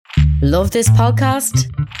Love this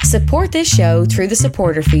podcast? Support this show through the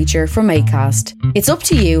supporter feature from Acast. It's up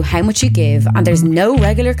to you how much you give and there's no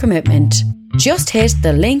regular commitment. Just hit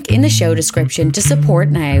the link in the show description to support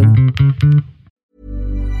now.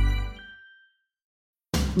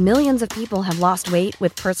 Millions of people have lost weight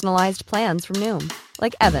with personalized plans from Noom.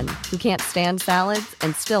 Like Evan, who can't stand salads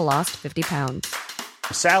and still lost 50 pounds.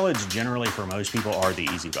 Salads generally for most people are the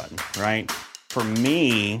easy button, right? For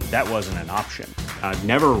me, that wasn't an option. I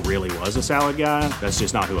never really was a salad guy. That's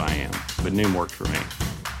just not who I am. But Noom worked for me.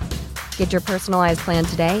 Get your personalized plan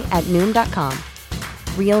today at Noom.com.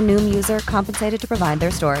 Real Noom user compensated to provide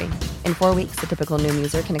their story. In 4 weeks, the typical Noom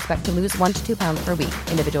user can expect to lose 1 to 2 pounds per week.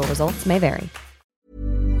 Individual results may vary.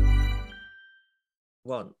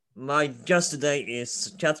 Well, my guest today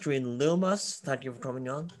is Catherine Loomis. Thank you for coming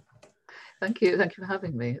on. Thank you for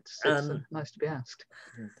having me. It's nice to be asked.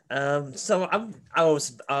 So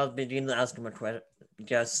I'll begin asking my question.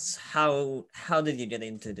 Just how did you get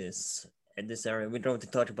into this area? We're going to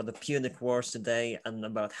talk about the Punic Wars today and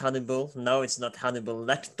about Hannibal. No, it's not Hannibal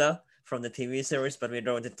Lecter from the TV series, but we're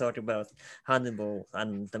going to talk about Hannibal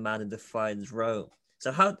and the man who defied Rome.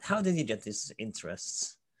 So how did you get these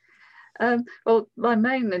interests? Well, my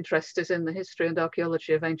main interest is in the history and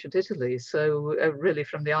archaeology of ancient Italy, so really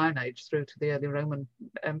from the Iron Age through to the early Roman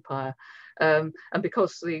Empire. And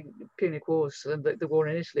because the Punic Wars and the war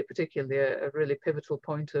in Italy particularly a really pivotal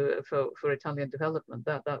point for Italian development,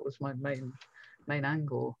 that was my main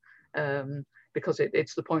angle, because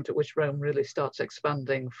it's the point at which Rome really starts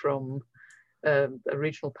expanding from a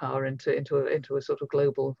regional power into a sort of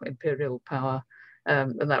global imperial power.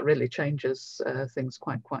 And that really changes things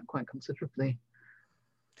quite considerably.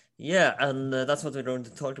 Yeah, and that's what we're going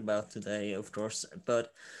to talk about today, of course.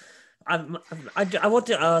 But I want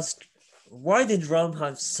to ask, why did Rome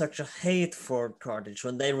have such a hate for Carthage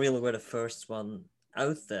when they really were the first one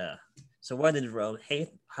out there? So why did Rome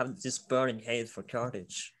have this burning hate for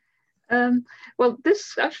Carthage? Well,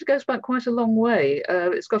 this actually goes back quite a long way.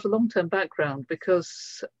 It's got a long-term background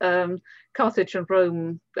because Carthage and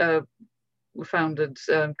Rome were founded,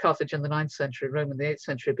 Carthage in the 9th century, Rome in the 8th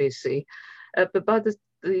century BC. But by the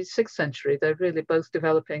 6th century, they're really both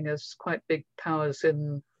developing as quite big powers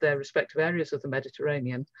in their respective areas of the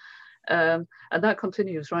Mediterranean. And that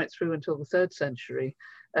continues right through until the 3rd century,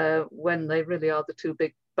 when they really are the two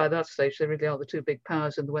big, by that stage, they really are the two big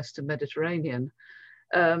powers in the Western Mediterranean.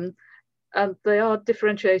 And they are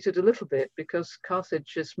differentiated a little bit because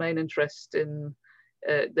Carthage's main interest in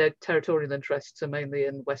their territorial interests are mainly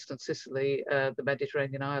in Western Sicily, the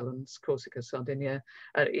Mediterranean islands, Corsica, Sardinia,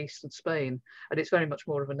 eastern Spain. And it's very much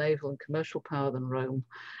more of a naval and commercial power than Rome.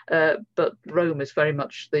 But Rome is very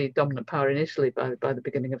much the dominant power in Italy by the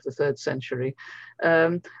beginning of the 3rd century.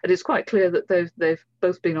 And it's quite clear that they've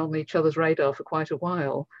both been on each other's radar for quite a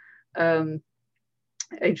while.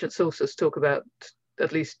 Ancient sources talk about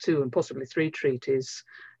at least 2 and possibly 3 treaties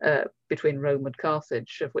between Rome and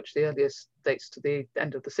Carthage, of which the earliest dates to the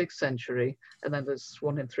end of the 6th century, and then there's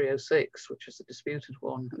one in 306, which is a disputed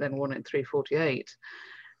one, and then one in 348.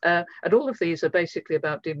 And all of these are basically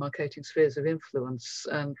about demarcating spheres of influence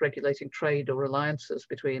and regulating trade or alliances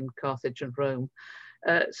between Carthage and Rome.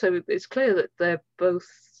 So it's clear that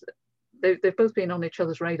they've both been on each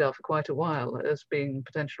other's radar for quite a while as being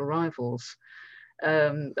potential rivals.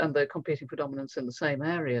 And they're competing for dominance in the same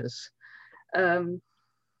areas.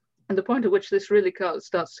 And the point at which this really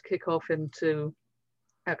starts to kick off into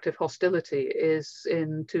active hostility is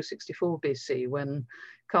in 264 BC, when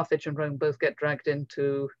Carthage and Rome both get dragged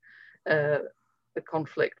into a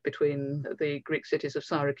conflict between the Greek cities of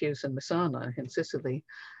Syracuse and Messana in Sicily.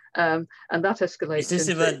 And that escalates.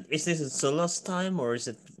 Is this in Sulla's time, or is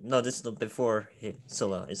it? No, this is not before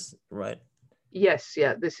Sulla, is right? Yes,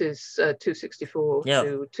 yeah, this is 264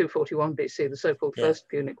 to 241 BC, the so-called First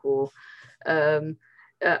Punic War.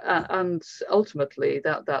 And ultimately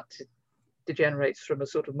that degenerates from a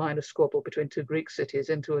sort of minor squabble between 2 Greek cities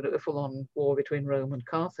into a full-on war between Rome and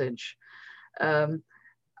Carthage. And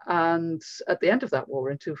at the end of that war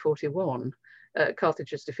in 241,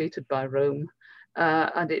 Carthage is defeated by Rome,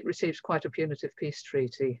 and it receives quite a punitive peace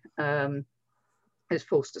treaty. It's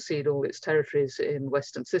forced to cede all its territories in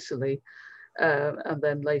Western Sicily, and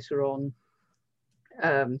then later on,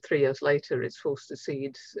 3 years later, it's forced to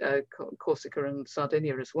cede Corsica and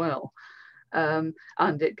Sardinia as well. And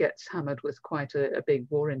it gets hammered with quite a big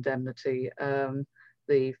war indemnity.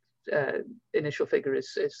 The initial figure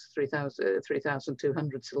is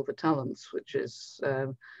 3,200 silver talents, which is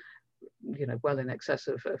well in excess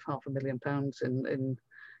of £500,000 in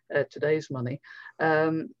today's money.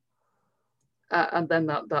 And then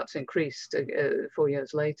that's increased 4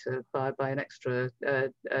 years later by an extra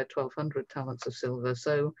 1,200 talents of silver.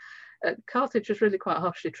 So Carthage was really quite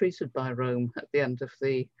harshly treated by Rome at the end of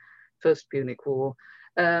the First Punic War.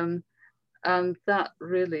 And that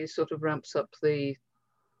really sort of ramps up the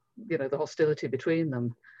hostility between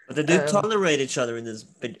them. But they do tolerate each other in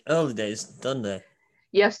the early days, don't they?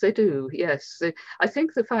 Yes, they do. Yes, I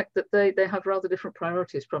think the fact that they have rather different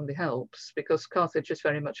priorities probably helps, because Carthage is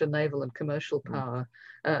very much a naval and commercial power,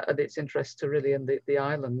 and its interests are really in the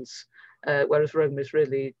islands, whereas Rome is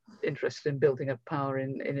really interested in building up power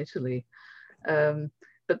in Italy.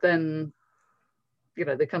 But then,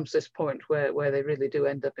 there comes this point where they really do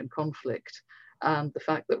end up in conflict, and the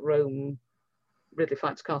fact that Rome really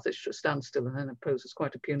fights Carthage to a standstill and then imposes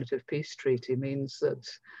quite a punitive peace treaty means that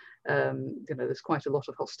there's quite a lot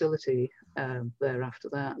of hostility there after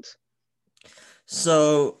that.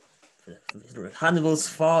 So Hannibal's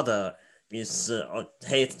father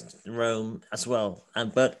hates Rome as well,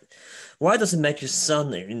 but why does it make his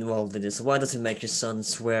son involved in this? Why does it make his son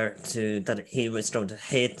swear that he was going to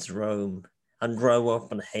hate Rome and grow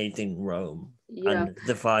up on hating Rome and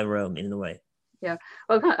defy Rome in a way? Yeah,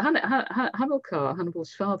 well, Hamilcar,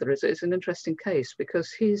 Hannibal's father, is an interesting case,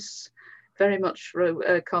 because he's very much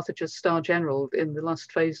Carthage's star general in the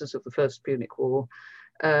last phases of the First Punic War.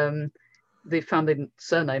 The family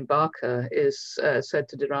surname Barca is said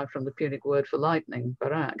to derive from the Punic word for lightning,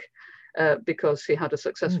 barak, because he had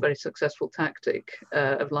a very successful tactic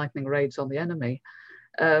of lightning raids on the enemy.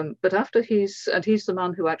 But after he's the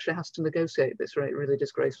man who actually has to negotiate this really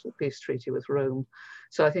disgraceful peace treaty with Rome.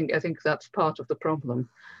 So I think that's part of the problem,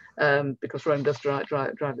 because Rome does drive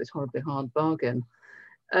this horribly hard bargain.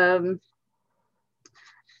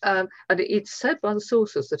 And it's said by the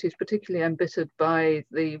sources that he's particularly embittered by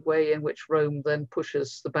the way in which Rome then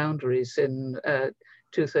pushes the boundaries in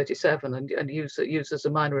 237 and uses a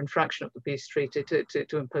minor infraction of the peace treaty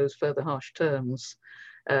to impose further harsh terms,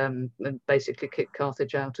 and basically kick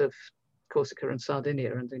Carthage out of Corsica and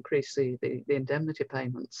Sardinia and increase the indemnity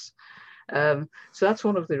payments. So that's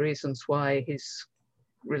one of the reasons why he's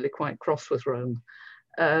really quite cross with Rome.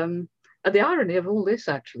 And the irony of all this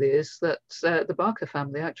actually is that the Barca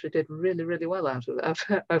family actually did really, really well out of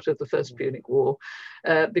the First Punic War,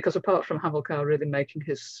 because apart from Hamilcar really making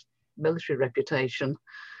his military reputation,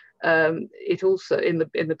 it also, in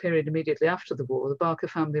the period immediately after the war, the Barca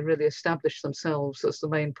family really established themselves as the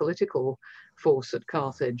main political force at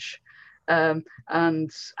Carthage. And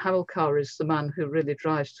Hamilcar is the man who really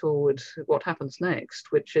drives toward what happens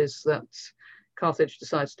next, which is that Carthage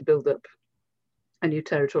decides to build up a new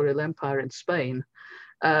territorial empire in Spain.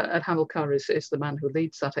 And Hamilcar is the man who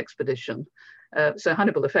leads that expedition. So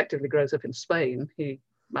Hannibal effectively grows up in Spain. He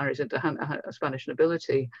marries into Spanish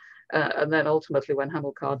nobility. And then ultimately, when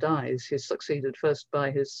Hamilcar dies, he's succeeded first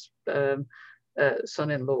by his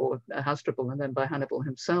son-in-law, Hasdrubal, and then by Hannibal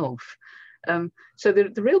himself. So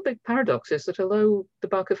the real big paradox is that although the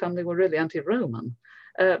Barca family were really anti-Roman,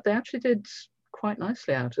 they actually did quite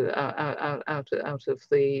nicely out of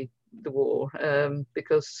the war,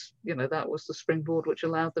 because that was the springboard which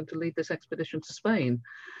allowed them to lead this expedition to Spain.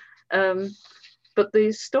 But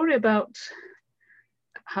the story about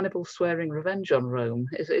Hannibal swearing revenge on Rome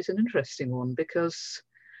is an interesting one, because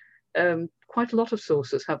quite a lot of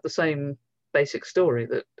sources have the same basic story,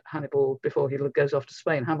 that Hannibal, before he goes off to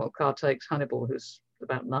Spain, Hamilcar takes Hannibal, who's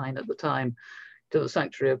about 9 at the time, to the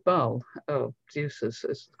sanctuary of Baal, or Zeus, as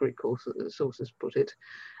the Greek sources put it,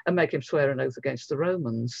 and make him swear an oath against the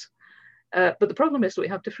Romans. But the problem is that we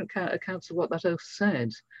have different accounts of what that oath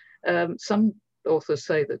said. Some authors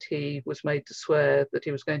say that he was made to swear that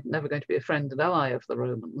he was never going to be a friend and ally of the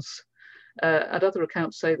Romans. And other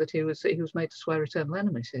accounts say that he was made to swear eternal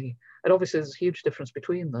enmity. And obviously there's a huge difference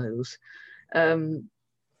between those. And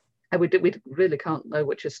we really can't know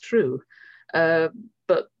which is true.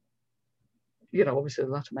 But obviously the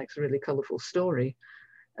latter makes a really colourful story.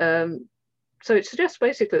 So it suggests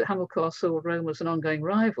basically that Hamilcar saw Rome as an ongoing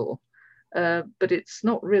rival, but it's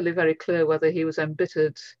not really very clear whether he was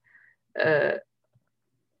embittered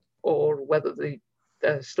or whether the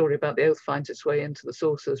story about the oath finds its way into the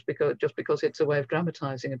sources because it's a way of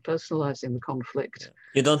dramatising and personalising the conflict.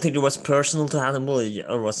 You don't think it was personal to Hannibal,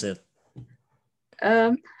 or was it?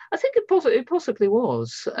 I think it possibly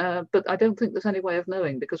was, but I don't think there's any way of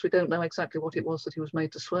knowing, because we don't know exactly what it was that he was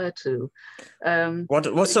made to swear to.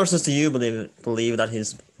 What sources do you believe that he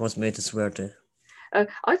was made to swear to?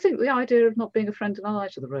 I think the idea of not being a friend and ally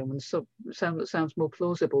to the Romans sounds more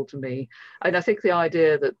plausible to me. And I think the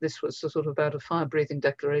idea that this was a sort of about a fire-breathing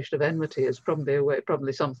declaration of enmity is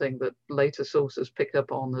probably something that later sources pick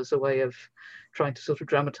up on as a way of trying to sort of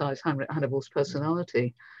dramatize Hannibal's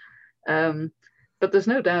personality. But there's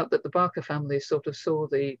no doubt that the Barca family sort of saw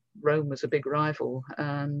the Rome as a big rival,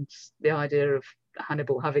 and the idea of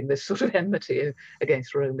Hannibal having this sort of enmity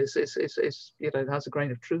against Rome is has a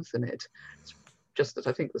grain of truth in it. It's just that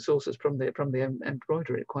I think the sources from the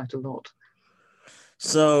embroider it quite a lot.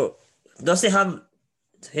 So does he have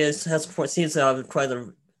seems to have quite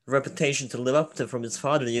a reputation to live up to from his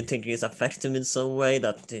father? Do you think he's affected him in some way,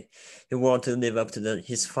 that he wanted to live up to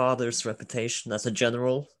his father's reputation as a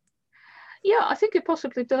general? Yeah, I think it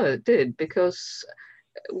possibly did, because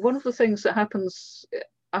one of the things that happens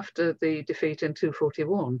after the defeat in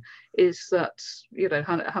 241 is that,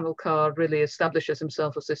 Hamilcar really establishes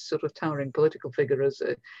himself as this sort of towering political figure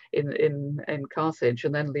in Carthage,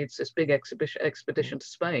 and then leads this big expedition to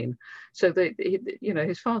Spain. So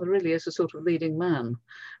his father really is a sort of leading man.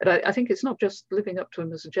 And I think it's not just living up to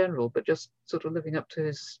him as a general, but just sort of living up to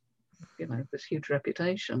his, this huge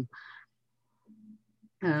reputation.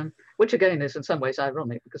 Which again is in some ways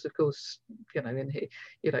ironic, because of course,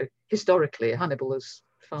 historically Hannibal is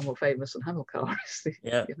far more famous than Hamilcar is,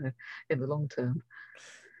 in the long term.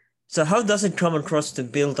 So how does it come across to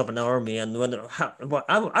build up an army, and I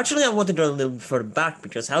wanted to go a little further back,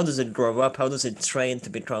 because how does it grow up? How does it train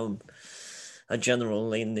to become a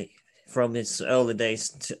general from his early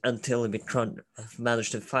days until he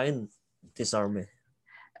managed to find this army,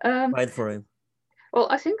 fight for him? Well,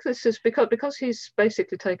 I think this is because he's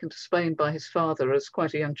basically taken to Spain by his father as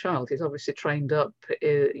quite a young child. He's obviously trained up,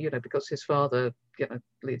 because his father,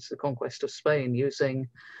 leads the conquest of Spain using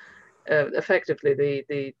effectively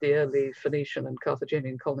the early Phoenician and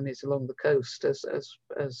Carthaginian colonies along the coast as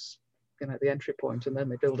the entry point, and then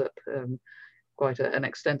they build up quite an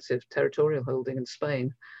extensive territorial holding in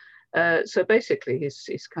Spain. So basically,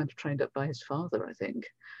 he's kind of trained up by his father, I think,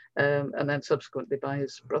 and then subsequently by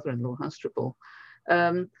his brother-in-law Hasdrubal.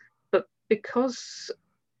 But because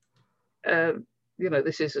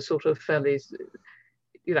this is a sort of fairly,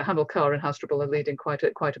 Hamilcar and Hasdrubal are leading quite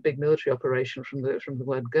a big military operation from the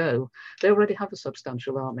word go. They already have a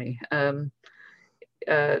substantial army.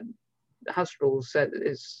 Hasdrubal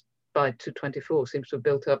is by 224 seems to have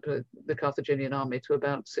built up the Carthaginian army to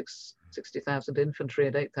about 60,000 infantry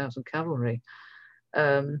and 8,000 cavalry.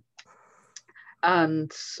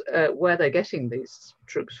 And where they're getting these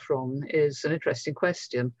troops from is an interesting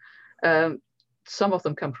question. Some of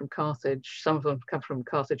them come from Carthage, some of them come from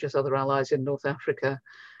Carthage's other allies in North Africa.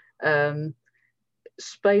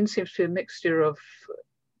 Spain seems to be a mixture of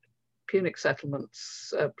Punic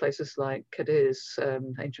settlements, places like Cadiz,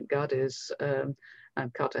 ancient Gades,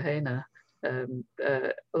 and Cartagena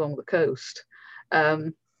along the coast.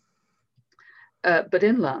 But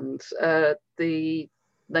inland, the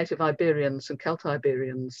native Iberians and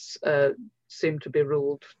Celt-Iberians seem to be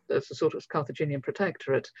ruled as a sort of Carthaginian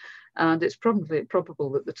protectorate, and it's probable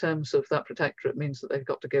that the terms of that protectorate means that they've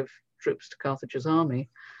got to give troops to Carthage's army.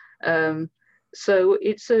 So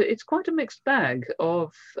it's quite a mixed bag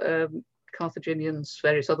of Carthaginians,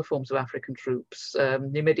 various other forms of African troops.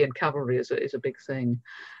 Numidian cavalry is a big thing,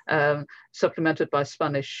 supplemented by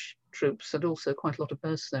Spanish troops, and also quite a lot of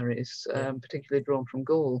mercenaries, particularly drawn from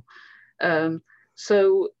Gaul.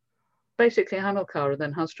 So basically Hamilcar and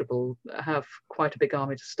then Hasdrubal have quite a big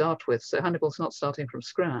army to start with. So Hannibal's not starting from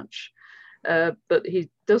scratch, but he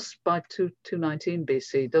does, by 219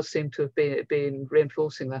 BC, does seem to have been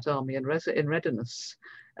reinforcing that army in readiness,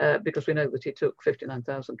 because we know that he took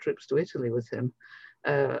 59,000 troops to Italy with him,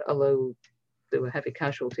 although there were heavy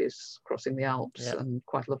casualties crossing the Alps and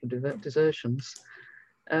quite a lot of desertions.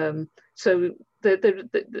 So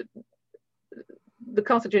the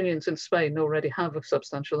Carthaginians in Spain already have a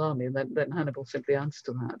substantial army, and then Hannibal simply adds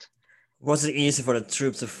to that. Was it easy for the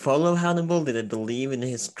troops to follow Hannibal? Did they believe in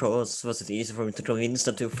his cause? Was it easy for him to convince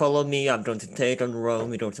them to follow me? I'm going to take on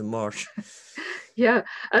Rome, we're going to march. Yeah,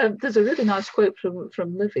 there's a really nice quote from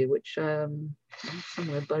Livy, which I'm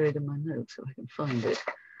somewhere buried in my notes, if I can find it.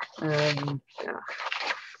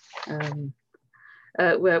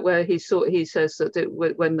 Where he says that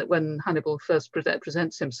when Hannibal first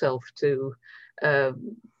presents himself to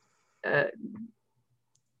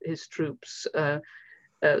his troops,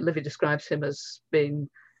 Livy describes him as being,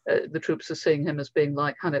 the troops are seeing him as being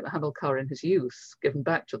like Hamilcar in his youth, given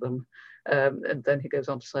back to them. And then he goes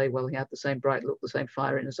on to say, well, he had the same bright look, the same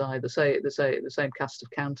fire in his eye, the same cast of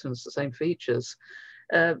countenance, the same features.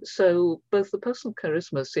 So both the personal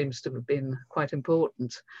charisma seems to have been quite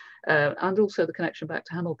important, and also the connection back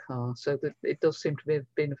to Hamilcar. So that it does seem to have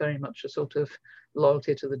been very much a sort of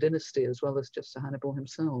loyalty to the dynasty as well as just to Hannibal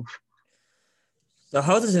himself. So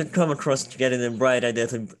how does it come across to getting the bright idea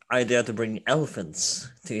to bring elephants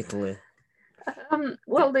to Italy?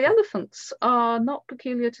 Well, the elephants are not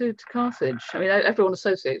peculiar to Carthage. I mean, everyone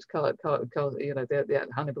associates the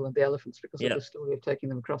Hannibal and the elephants because of the story of taking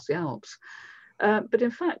them across the Alps. But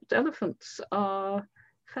in fact, elephants are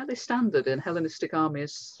fairly standard in Hellenistic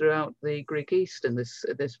armies throughout the Greek East in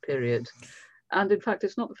this period. And in fact,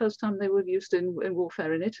 it's not the first time they were used in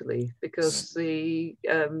warfare in Italy, because the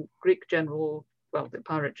Greek general, the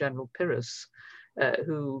pirate general Pyrrhus,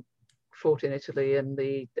 who fought in Italy in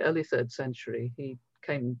the early 3rd century, he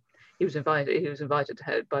was invited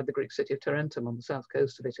by the Greek city of Tarentum on the south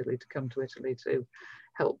coast of Italy to come to Italy to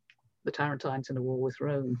help the Tarentines in a war with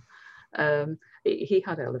Rome. He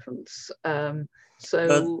had elephants. But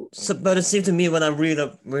it seemed to me when I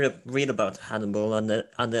read about Hannibal and the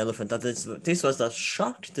elephant that this was a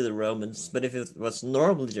shock to the Romans. But if it was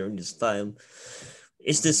normal during this time,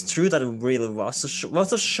 is this true that it really was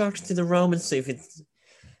a shock to the Romans if it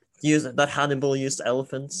used that Hannibal used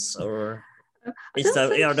elephants, or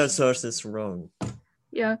are those sources wrong?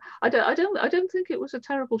 Yeah, I don't think it was a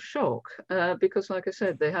terrible shock, because, like I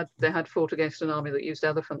said, they had fought against an army that used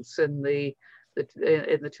elephants in the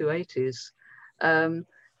 280s,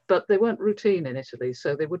 but they weren't routine in Italy,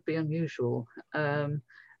 so they would be unusual. And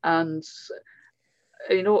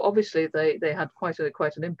obviously they had quite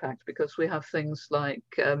an impact, because we have things like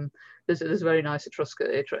there's a very nice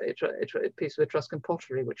piece of Etruscan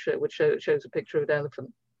pottery which shows a picture of an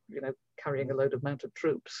elephant, carrying a load of mounted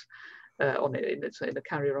troops on it in a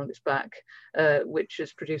carrier on its back, which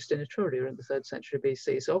is produced in Etruria in the 3rd century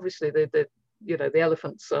BC. So obviously the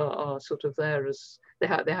elephants are sort of there as they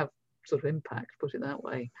have sort of impact, put it that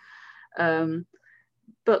way.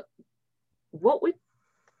 But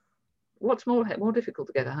what's more difficult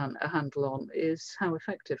to get a handle on is how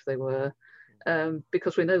effective they were,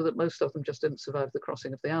 because we know that most of them just didn't survive the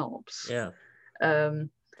crossing of the Alps. Yeah.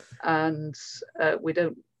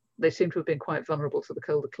 They seem to have been quite vulnerable to the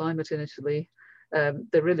colder climate in Italy.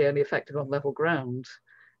 They're really only effective on level ground.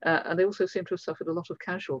 And they also seem to have suffered a lot of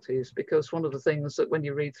casualties, because one of the things that when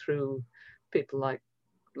you read through people like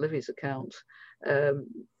Livy's account,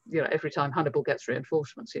 every time Hannibal gets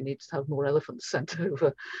reinforcements, he needs to have more elephants sent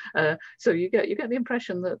over. So you get the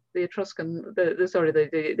impression that the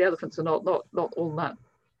elephants are not all that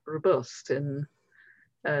robust in,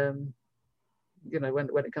 when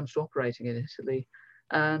it comes to operating in Italy.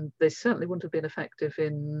 And they certainly wouldn't have been effective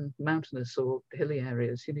in mountainous or hilly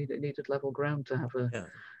areas. You needed level ground to have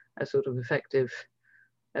a sort of effective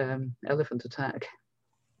elephant attack.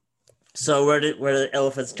 So were the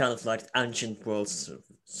elephants kind of like ancient world's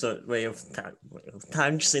way of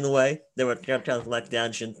tanks in a way? They were kind of like the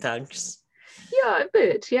ancient tanks. Yeah, a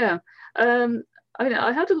bit. Yeah.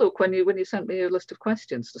 I had a look when you sent me a list of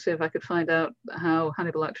questions to see if I could find out how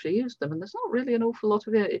Hannibal actually used them, and there's not really an awful lot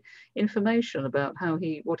of information about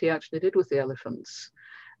what he actually did with the elephants.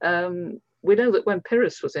 We know that when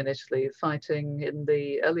Pyrrhus was in Italy fighting in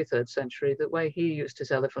the early 3rd century, the way he used his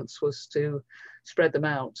elephants was to spread them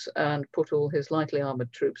out and put all his lightly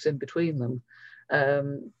armored troops in between them,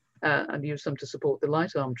 and use them to support the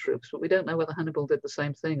light armed troops. But we don't know whether Hannibal did the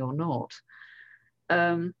same thing or not.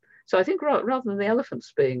 So I think rather than the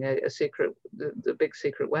elephants being the big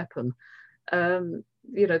secret weapon, the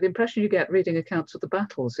impression you get reading accounts of the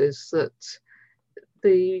battles is that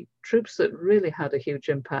the troops that really had a huge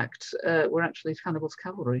impact were actually Hannibal's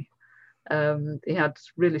cavalry. He had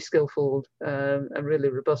really skillful and really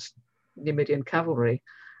robust Numidian cavalry,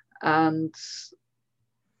 and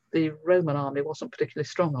the Roman army wasn't particularly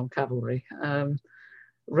strong on cavalry.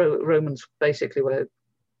 Romans basically were,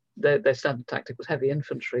 their standard tactic was heavy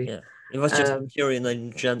infantry. Yeah, it was just Centurion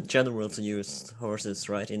and generals who used horses,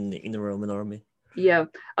 right, in the Roman army. Yeah,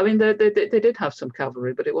 I mean they did have some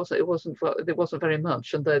cavalry, but it wasn't very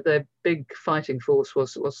much, and their big fighting force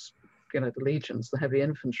was the legions, the heavy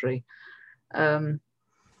infantry. And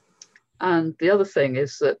the other thing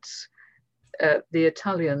is that the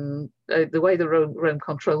Italian, the way the Rome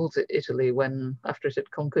controlled Italy after it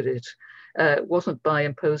had conquered it, wasn't by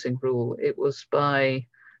imposing rule. It was by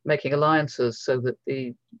making alliances, so that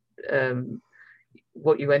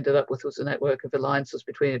what you ended up with was a network of alliances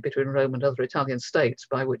between Rome and other Italian states,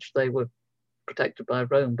 by which they were protected by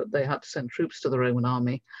Rome, but they had to send troops to the Roman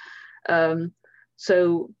army.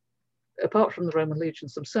 So apart from the Roman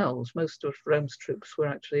legions themselves, most of Rome's troops were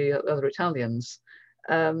actually other Italians.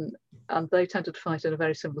 And they tended to fight in a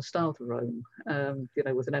very similar style to Rome,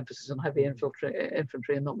 with an emphasis on heavy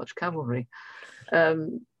infantry and not much cavalry.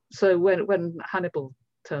 So when Hannibal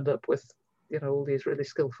turned up with, all these really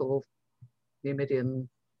skillful Numidian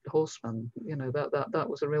horsemen, that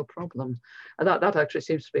was a real problem, and that actually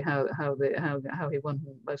seems to be how he won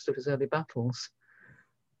most of his early battles.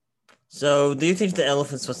 So, do you think the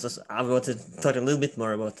elephants I want to talk a little bit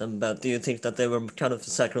more about them, but do you think that they were kind of a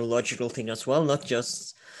psychological thing as well, not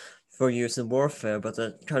just for use in warfare, but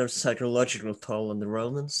a kind of psychological toll on the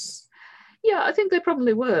Romans? Yeah, I think they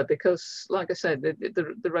probably were, because, like I said,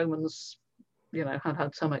 the Romans,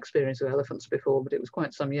 had some experience with elephants before, but it was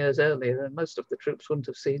quite some years earlier, and most of the troops wouldn't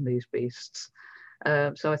have seen these beasts.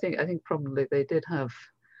 So I think probably they did have,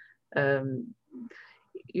 a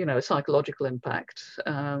psychological impact.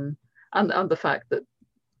 And the fact that,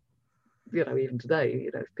 even today,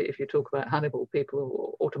 if you talk about Hannibal,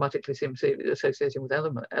 people automatically seem to be associating with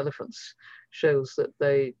elephants, shows that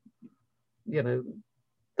they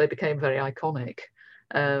became very iconic.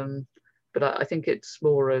 But I think it's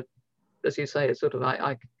more as you say, it's sort of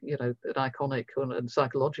an iconic and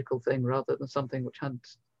psychological thing rather than something which had,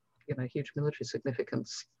 huge military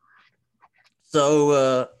significance.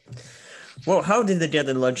 So, how did they get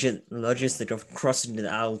the logistic of crossing the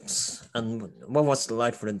Alps, and what was it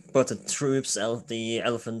like for both the troops, the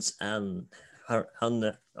elephants, and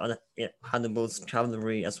Hannibal's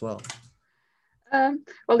cavalry as well?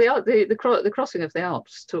 Well, the crossing of the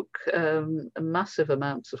Alps took massive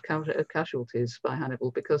amounts of casualties by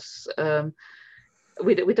Hannibal, because I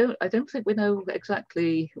don't think we know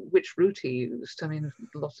exactly which route he used. I mean,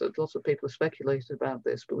 lots of people have speculated about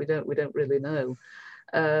this, but we don't really know.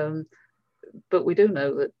 But we do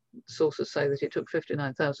know that sources say that he took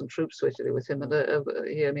 59,000 troops to Italy with him, and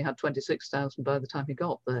he only had 26,000 by the time he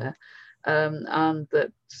got there, and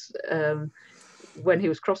that when he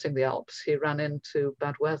was crossing the Alps, he ran into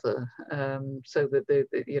bad weather, so that there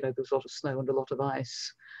was a lot of snow and a lot of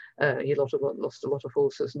ice. He lost a lot of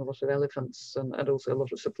horses and a lot of elephants, and also a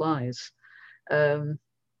lot of supplies. So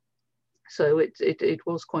it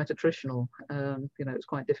was quite attritional. It was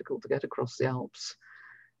quite difficult to get across the Alps.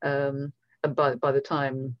 And by the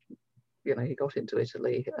time he got into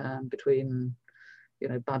Italy, between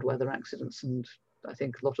bad weather accidents and I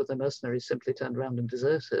think a lot of the mercenaries simply turned around and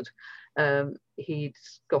deserted, he'd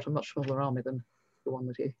got a much smaller army than the one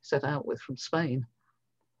that he set out with from Spain.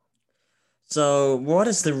 So what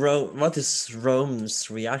is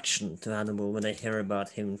Rome's reaction to Hannibal when they hear about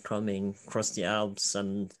him coming across the Alps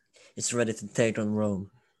and is ready to take on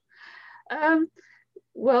Rome?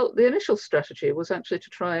 Well, the initial strategy was actually to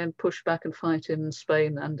try and push back and fight in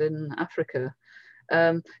Spain and in Africa,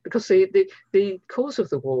 because the cause of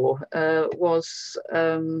the war was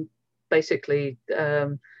basically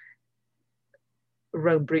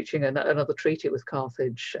Rome breaching another treaty with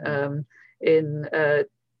Carthage in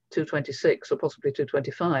 226 or possibly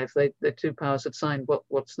 225. The two powers had signed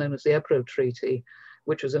what's known as the Ebro Treaty,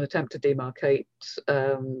 which was an attempt to demarcate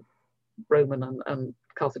Roman and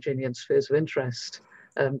Carthaginian spheres of interest.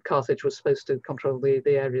 Carthage was supposed to control the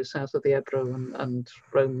area south of the Ebro, and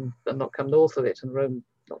Rome and not come north of it, and Rome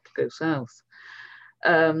not to go south.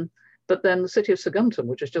 But then the city of Saguntum,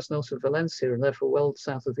 which is just north of Valencia and therefore well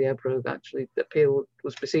south of the Ebro, actually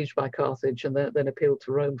was besieged by Carthage and then appealed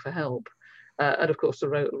to Rome for help. And of course,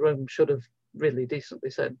 Rome should have really decently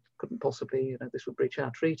said, couldn't possibly, this would breach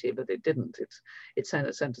our treaty, but it didn't. It sent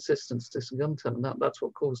assistance to Saguntum, and that's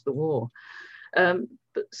what caused the war.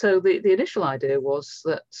 So the initial idea was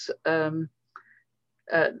that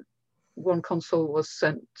one consul was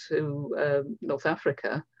sent to North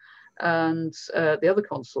Africa, and the other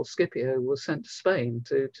consul, Scipio, was sent to Spain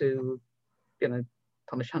to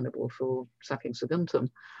punish Hannibal for sacking Saguntum.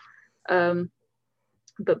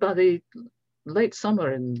 But by the late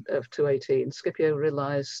summer of 218, Scipio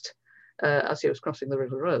realized, as he was crossing the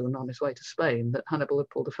River Rhone on his way to Spain, that Hannibal had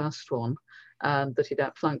pulled a fast one and that he'd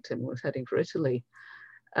outflanked him and was heading for Italy.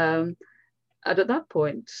 And at that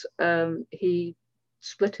point, he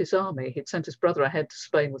split his army. He'd sent his brother ahead to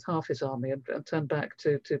Spain with half his army and turned back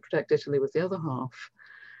to protect Italy with the other half.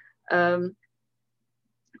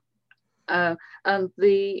 And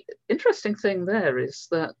the interesting thing there is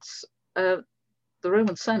that the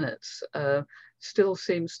Roman Senate still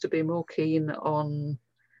seems to be more keen on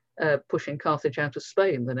pushing Carthage out of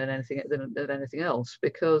Spain than anything else,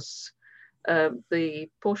 because the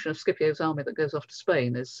portion of Scipio's army that goes off to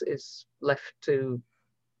Spain is left to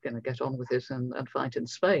get on with it and fight in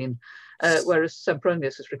Spain, whereas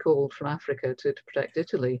Sempronius is recalled from Africa to protect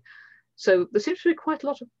Italy. So there seems to be quite a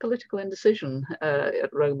lot of political indecision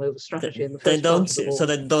at Rome over strategy in the first part of the war. So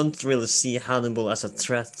they don't really see Hannibal as a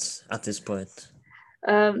threat at this point.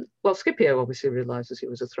 Well, Scipio obviously realizes he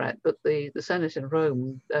was a threat, but the Senate in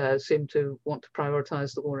Rome seemed to want to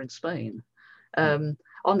prioritize the war in Spain.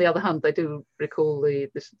 On the other hand, they do recall the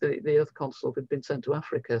other consul who'd been sent to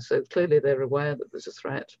Africa, so clearly they're aware that there's a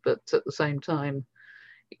threat, but at the same time,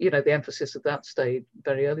 the emphasis at that stage,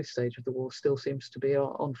 very early stage of the war, still seems to be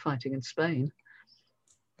on fighting in Spain.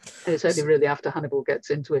 And it's only really after Hannibal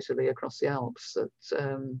gets into Italy across the Alps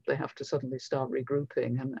that they have to suddenly start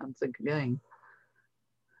regrouping and think again.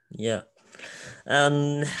 Yeah.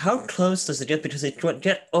 And how close does it get? Because it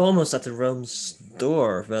get almost at the Rome's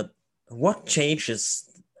door, but what changes?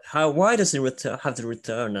 Why does it have to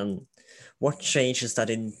return, and what changes that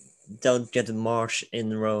it don't get a march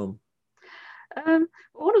in Rome?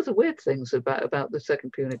 One of the weird things about the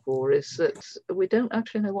Second Punic War is that we don't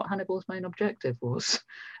actually know what Hannibal's main objective was.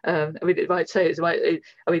 I mean,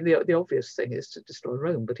 the obvious thing is to destroy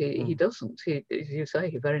Rome, but he doesn't. As you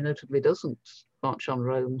say, he very notably doesn't march on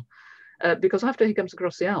Rome, because after he comes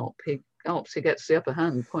across the Alps, he gets the upper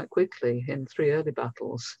hand quite quickly in 3 early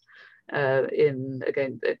battles. Again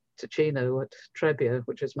at Ticino, at Trebbia,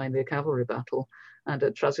 which is mainly a cavalry battle, and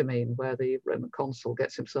at Trasimene, where the Roman consul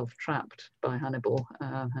gets himself trapped by Hannibal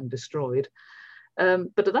and destroyed.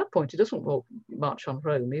 But at that point, he doesn't march on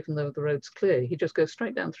Rome, even though the road's clear. He just goes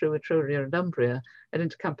straight down through Etruria and Umbria and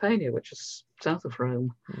into Campania, which is south of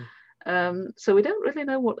Rome. So we don't really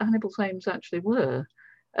know what Hannibal's aims actually were.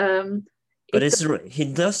 But he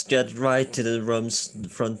does get right to the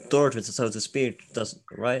Rome's front door, so to speak,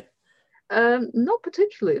 right? Not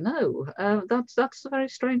particularly, no. That's the very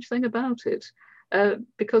strange thing about it,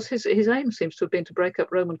 because his aim seems to have been to break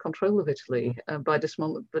up Roman control of Italy by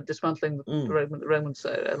dismantling the Roman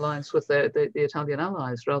alliance with the Italian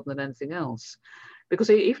allies rather than anything else. Because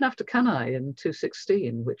even after Cannae in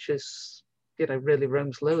 216, which is really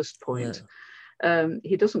Rome's lowest point,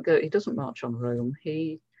 he doesn't march on Rome.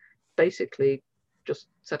 He basically just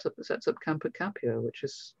sets up camp at Capua, which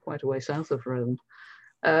is quite a way south of Rome.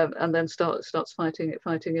 And then starts fighting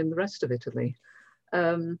in the rest of Italy,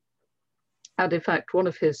 and in fact, one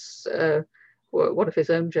of his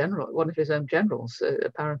own generals,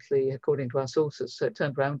 apparently, according to our sources,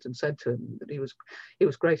 turned around and said to him that he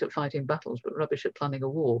was great at fighting battles, but rubbish at planning a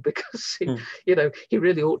war, because he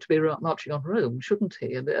really ought to be marching on Rome, shouldn't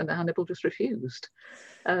he? And Hannibal just refused.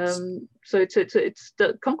 So it's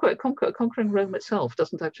conquering Rome itself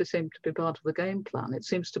doesn't actually seem to be part of the game plan. It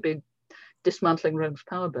seems to be dismantling Rome's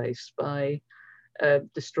power base by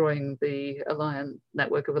destroying the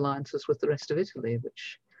network of alliances with the rest of Italy,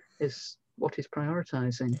 which is what he's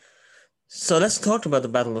prioritizing. So let's talk about the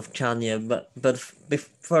Battle of Chania, but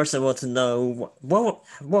first I want to know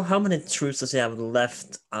how many troops does he have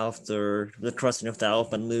left after the crossing of the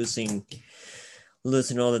Alps and losing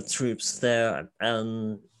all the troops there,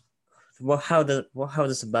 and how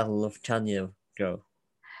does the Battle of Chania go?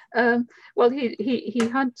 Well, he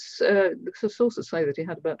had, the sources say that he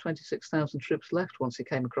had about 26,000 troops left once he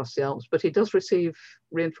came across the Alps, but he does receive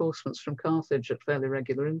reinforcements from Carthage at fairly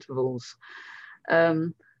regular intervals.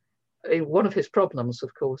 One of his problems,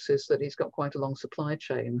 of course, is that he's got quite a long supply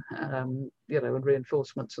chain, and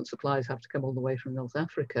reinforcements and supplies have to come all the way from North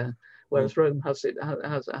Africa, whereas Rome has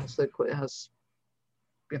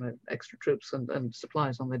extra troops and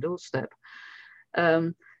supplies on their doorstep.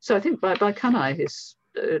 So I think by Cannae, he's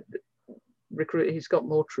got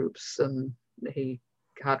more troops than he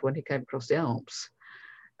had when he came across the Alps.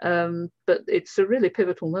 But it's a really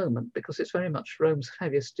pivotal moment because it's very much Rome's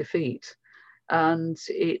heaviest defeat. And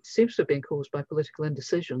it seems to have been caused by political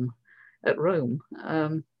indecision at Rome.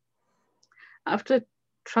 After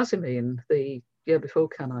Trasimene, the year before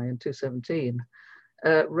Cannae in 217,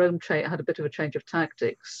 Rome had a bit of a change of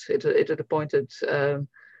tactics. It had appointed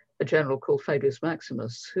a general called Fabius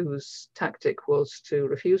Maximus, whose tactic was to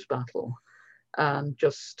refuse battle and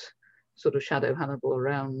just sort of shadow Hannibal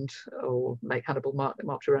around, or make Hannibal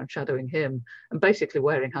march around shadowing him, and basically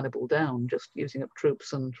wearing Hannibal down, just using up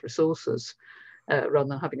troops and resources rather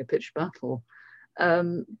than having a pitched battle.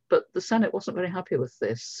 But the Senate wasn't very happy with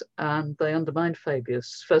this, and they undermined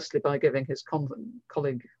Fabius, firstly by giving his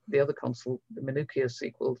colleague, the other consul, Minucius,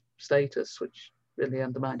 equal status, which really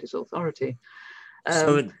undermined his authority.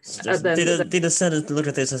 Did the Senate look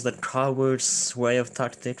at this as the coward's way of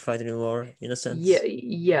tactic fighting a war, in a sense?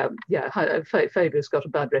 Yeah. Fabius got a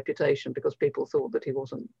bad reputation because people thought that he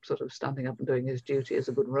wasn't sort of standing up and doing his duty as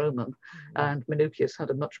a good Roman, and Minucius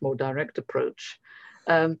had a much more direct approach.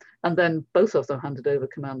 And then both of them handed over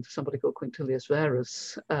command to somebody called Quintilius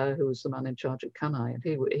Verus, who was the man in charge at Cannae. And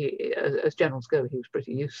he as generals go, he was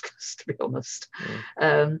pretty useless, to be honest.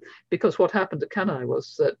 Because what happened at Cannae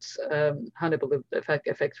was that Hannibal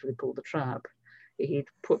effectively pulled the trap. He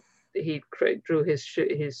drew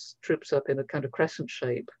his troops up in a kind of crescent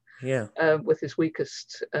shape, with his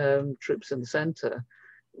weakest troops in the center.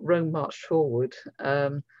 Rome marched forward,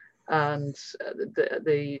 and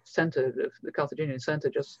the center, the Carthaginian center,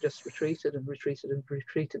 just retreated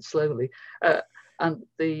slowly, and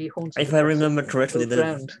the horns. If I remember correctly,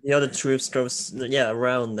 the other troops drove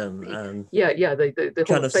around them. And the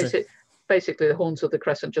horns, basically the horns of the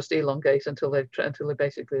crescent just elongate until they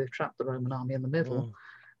basically trap the Roman army in the middle.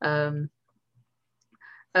 And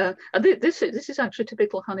this is actually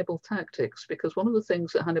typical Hannibal tactics, because one of the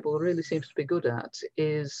things that Hannibal really seems to be good at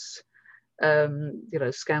is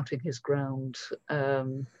scouting his ground,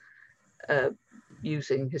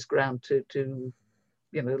 using his ground to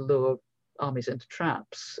lure armies into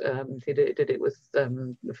traps. He did it with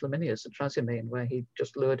Flaminius at Trasimene, where he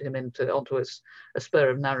just lured him onto a spur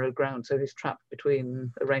of narrow ground, so he's trapped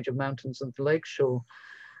between a range of mountains and the lake shore.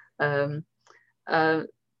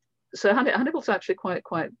 So Hannibal's actually quite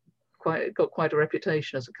got quite a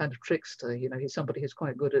reputation as a kind of trickster. He's somebody who's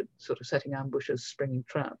quite good at sort of setting ambushes, springing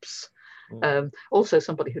traps. Also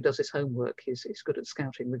somebody who does his homework. He's good at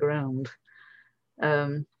scouting the ground.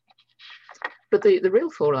 But the real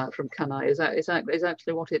fallout from Cannae is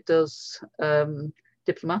actually what it does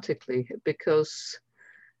diplomatically, because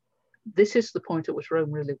this is the point at which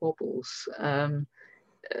Rome really wobbles.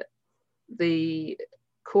 The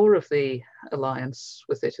core of the alliance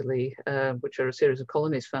with Italy, which are a series of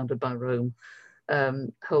colonies founded by Rome,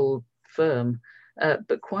 hold firm.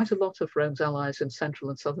 But quite a lot of Rome's allies in central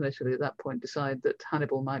and southern Italy at that point decide that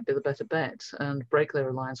Hannibal might be the better bet and break their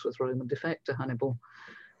alliance with Rome and defect to Hannibal,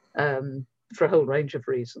 for a whole range of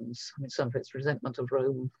reasons. I mean, some of it's resentment of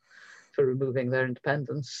Rome for removing their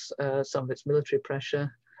independence, some of it's military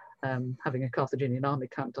pressure. Having a Carthaginian army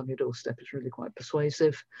camped on your doorstep is really quite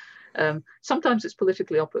persuasive. Sometimes it's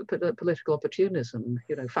political opportunism.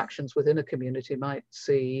 Factions within a community might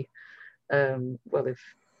see, well, if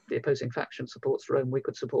the opposing faction supports Rome, we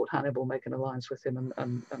could support Hannibal, make an alliance with him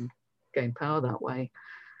and gain power that way.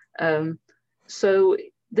 So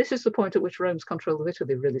this is the point at which Rome's control of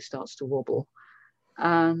Italy really starts to wobble.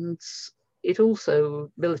 And it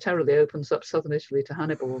also militarily opens up southern Italy to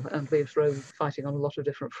Hannibal and leaves Rome fighting on a lot of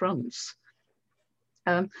different fronts.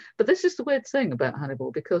 But this is the weird thing about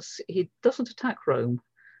Hannibal, because he doesn't attack Rome.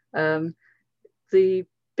 The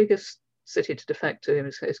biggest city to defect to him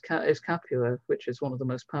is Capua, which is one of the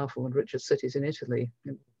most powerful and richest cities in Italy,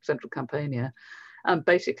 in central Campania, and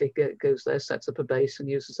basically goes there, sets up a base and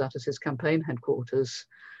uses that as his campaign headquarters.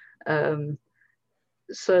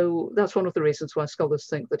 So that's one of the reasons why scholars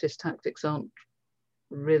think that his tactics aren't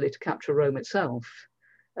really to capture Rome itself.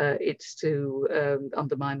 It's to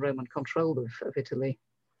undermine Roman control of Italy.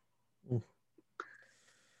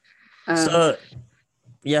 Another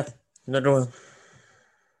one.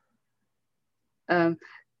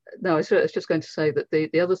 No, I was just going to say that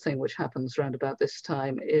the other thing which happens around about this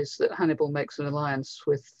time is that Hannibal makes an alliance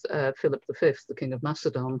with Philip V, the king of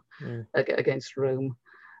Macedon, against Rome.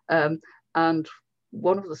 And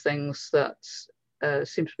one of the things that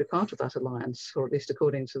seems to be part of that alliance, or at least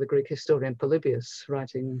according to the Greek historian Polybius,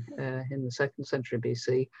 writing in the 2nd century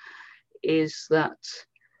BC, is that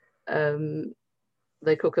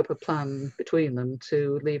they cook up a plan between them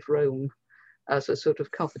to leave Rome as a sort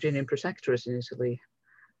of Carthaginian protectorate in Italy.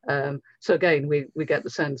 So again, we get the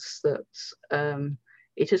sense that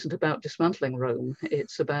it isn't about dismantling Rome;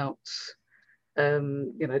 it's about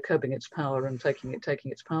curbing its power and taking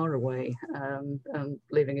its power away, and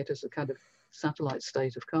leaving it as a kind of satellite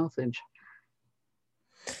state of Carthage.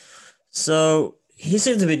 So he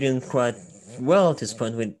seems to be doing quite well at this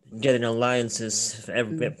point with getting alliances,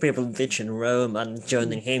 people ditching Rome and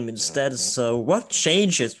joining him instead. So what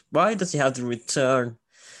changes? Why does he have to return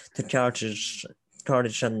to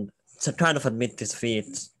Carthage and to kind of admit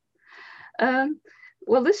defeat?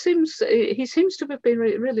 Well, he seems to have been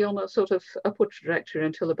really on a sort of upward trajectory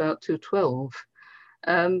until about 212.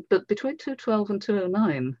 But between 212 and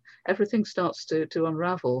 209, everything starts to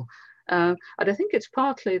unravel. And I think it's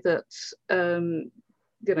partly that,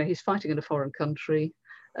 he's fighting in a foreign country.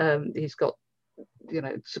 He's got,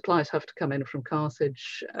 supplies have to come in from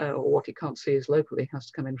Carthage, or what he can't see is locally has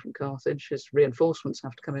to come in from Carthage. His reinforcements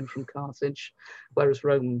have to come in from Carthage, whereas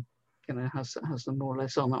Rome, has them more or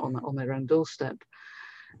less on their own doorstep.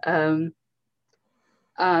 And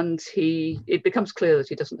And it becomes clear that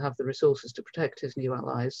he doesn't have the resources to protect his new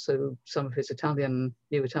allies. So some of his new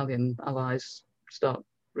Italian allies start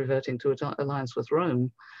reverting to an alliance with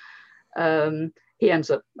Rome. He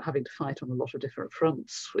ends up having to fight on a lot of different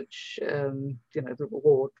fronts, which, the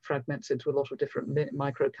war fragments into a lot of different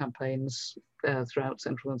micro campaigns throughout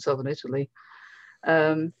central and southern Italy.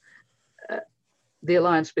 The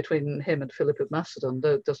alliance between him and Philip of Macedon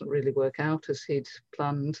doesn't really work out as he'd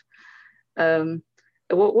planned.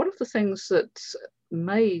 One of the things that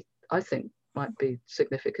I think might be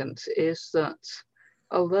significant is that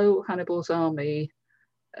although Hannibal's army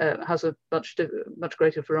has a much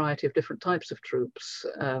greater variety of different types of troops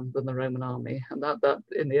than the Roman army, and that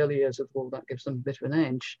in the early years of the war that gives them a bit of an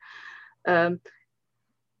edge.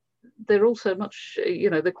 They're also much,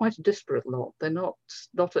 they're quite a disparate lot. They're not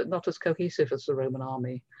as cohesive as the Roman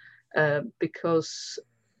army, because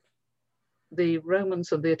the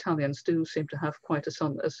Romans and the Italians do seem to have quite a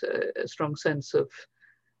strong sense of,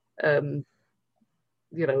 a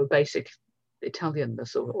basic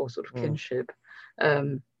Italianness or sort of kinship.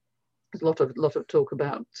 There's a lot of talk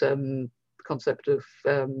about the concept of,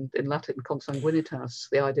 in Latin, consanguinitas,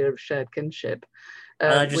 the idea of shared kinship.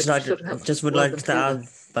 I would like to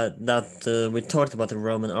add that we talked about the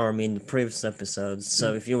Roman army in the previous episodes.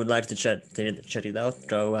 So if you would like to check it out,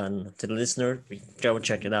 go and to the listener, go and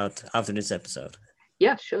check it out after this episode.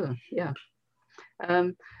 Yeah, sure. Yeah.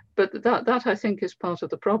 But that I think is part of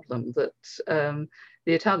the problem, that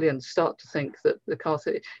the Italians start to think that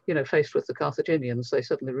faced with the Carthaginians, they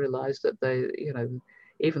suddenly realize that they,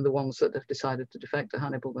 even the ones that have decided to defect to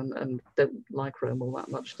Hannibal and don't like Rome all that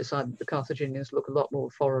much, decide that the Carthaginians look a lot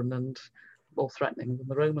more foreign and more threatening than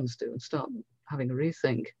the Romans do, and start having a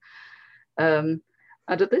rethink. And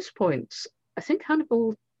at this point, I think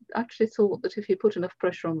Hannibal actually thought that if he put enough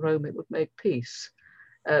pressure on Rome, it would make peace.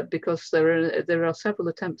 Because there are several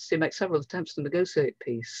attempts, he makes several attempts to negotiate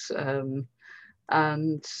peace, but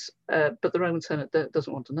the Roman Senate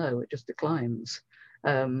doesn't want to know; it just declines.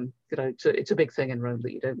 It's a big thing in Rome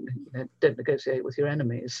that you don't negotiate with your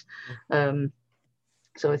enemies. So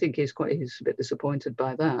I think he's a bit disappointed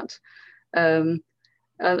by that. And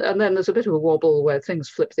then there's a bit of a wobble where things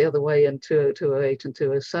flip the other way in 208 and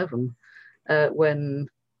 207, when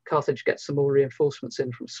Carthage gets some more reinforcements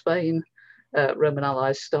in from Spain. Roman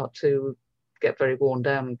allies start to get very worn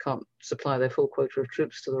down and can't supply their full quota of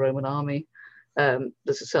troops to the Roman army.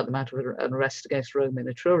 There's a certain amount of unrest against Rome in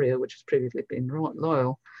Etruria, which has previously been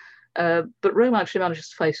loyal. But Rome actually manages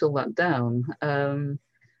to face all that down.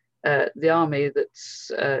 The army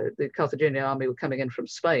the Carthaginian army were coming in from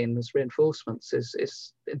Spain as reinforcements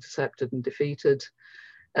is intercepted and defeated.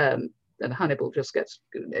 And Hannibal just gets,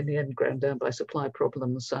 in the end, ground down by supply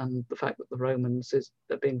problems and the fact that the Romans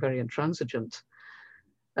are being very intransigent.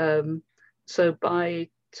 So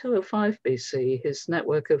by 205 BC, his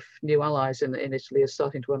network of new allies in Italy is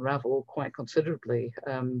starting to unravel quite considerably.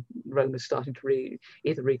 Rome is starting to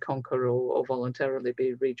either reconquer or voluntarily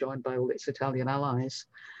be rejoined by all its Italian allies.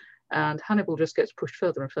 And Hannibal just gets pushed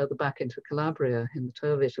further and further back into Calabria in the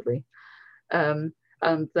toe of Italy.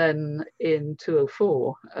 And then in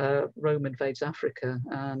 204, Rome invades Africa,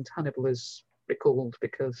 and Hannibal is recalled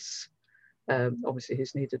because obviously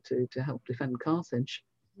he's needed to help defend Carthage.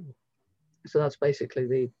 So that's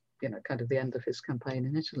basically kind of the end of his campaign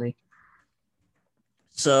in Italy.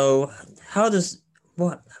 So how does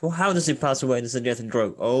he pass away? Does he get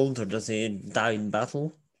grow old, or does he die in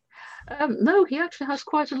battle? No, he actually has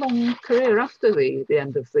quite a long career after the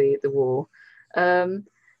end of the war.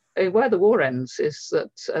 Where the war ends is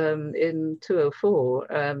that in 204,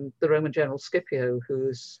 the Roman general Scipio,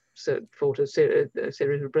 who's fought a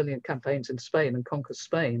series of brilliant campaigns in Spain and conquers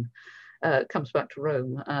Spain, comes back to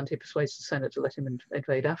Rome, and he persuades the Senate to let him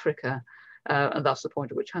invade Africa. And that's the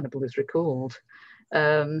point at which Hannibal is recalled.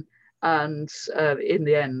 And in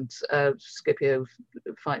the end, Scipio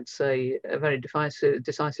fights a very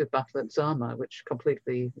decisive battle at Zama, which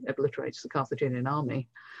completely obliterates the Carthaginian army.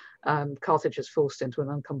 Carthage is forced into an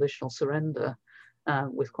unconditional surrender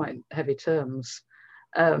with quite heavy terms.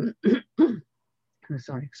 Sorry,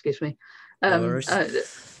 excuse me.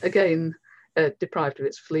 Again, deprived of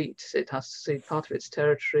its fleet, it has to cede part of its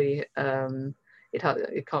territory.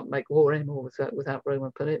 It can't make war anymore without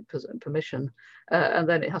Roman permission, and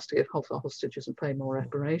then it has to give hostages and pay more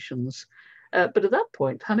reparations. But at that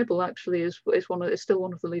point, Hannibal actually is still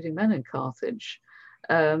one of the leading men in Carthage.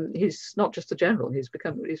 He's not just a general; he's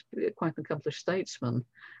quite an accomplished statesman,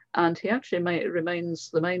 and he actually remains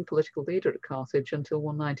the main political leader at Carthage until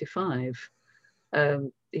 195.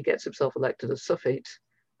 He gets himself elected as suffete,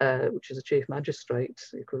 which is a chief magistrate,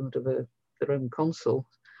 the equivalent of the Roman consul.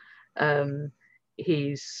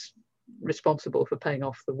 he's responsible for paying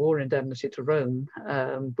off the war indemnity to Rome,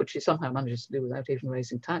 which he somehow manages to do without even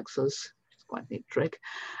raising taxes, which is quite a neat trick.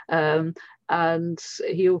 And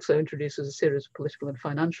he also introduces a series of political and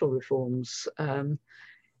financial reforms,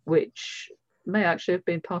 which may actually have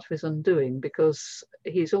been part of his undoing, because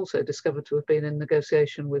he's also discovered to have been in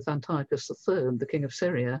negotiation with Antiochus III, the king of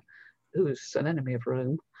Syria, who's an enemy of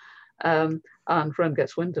Rome. And Rome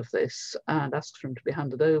gets wind of this and asks for him to be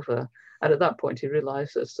handed over. And at that point, he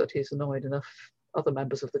realizes that he's annoyed enough other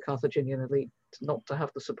members of the Carthaginian elite not to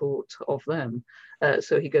have the support of them.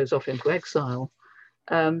 So he goes off into exile.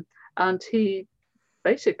 And he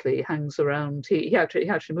basically hangs around. He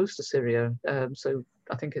actually moves to Syria. So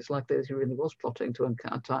I think it's likely that he really was plotting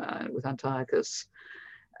with Antiochus.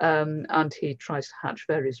 And he tries to hatch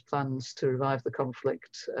various plans to revive the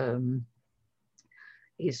conflict.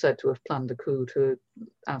 He's said to have planned a coup to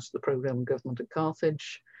oust the pro-Roman government at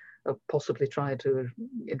Carthage, possibly try to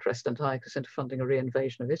interest Antiochus into funding a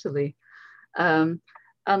re-invasion of Italy. And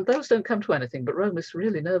those don't come to anything, but Rome is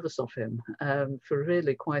really nervous of him for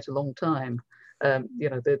really quite a long time. There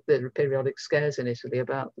are periodic scares in Italy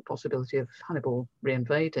about the possibility of Hannibal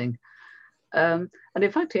re-invading. And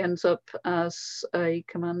in fact, he ends up as a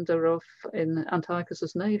commander in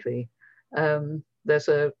Antiochus's navy. There's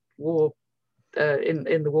a war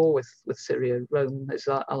in the war with Syria. Rome is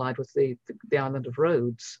allied with the island of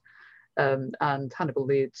Rhodes, and Hannibal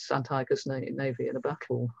leads Antiochus' navy in a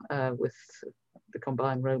battle with the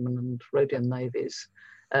combined Roman and Rhodian navies,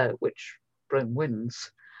 which Rome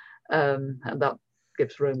wins, and that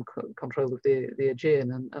gives Rome control of the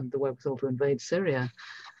Aegean and the wherewithal to invade Syria.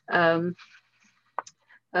 But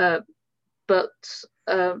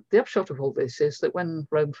the upshot of all this is that when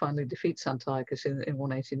Rome finally defeats Antiochus in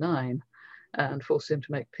 189 and forces him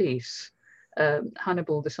to make peace,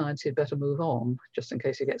 Hannibal decides he'd better move on, just in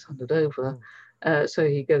case he gets handed over. So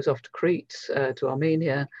he goes off to Crete, to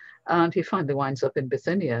Armenia, and he finally winds up in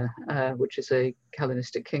Bithynia, which is a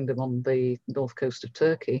Hellenistic kingdom on the north coast of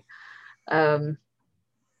Turkey. And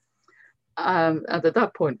at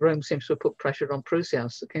that point, Rome seems to have put pressure on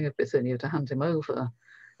Prusias, the king of Bithynia, to hand him over.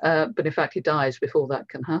 But in fact, he dies before that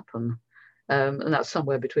can happen. And that's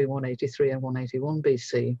somewhere between 183 and 181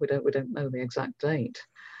 BC. We don't know the exact date.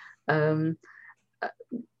 We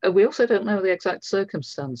also don't know the exact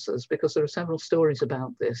circumstances, because there are several stories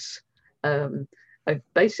about this.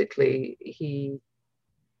 Basically, he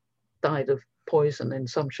died of poison in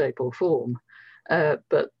some shape or form,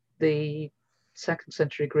 but the 2nd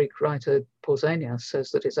century Greek writer Pausanias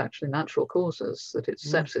says that it's actually natural causes, that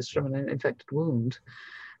it's sepsis from an infected wound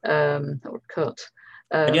or cut.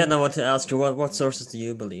 I didn't know what to ask you. What sources do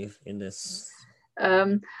you believe in this?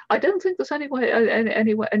 I don't think there's any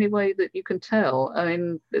way that you can tell. I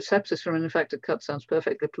mean, sepsis from an infected cut sounds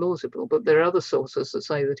perfectly plausible, but there are other sources that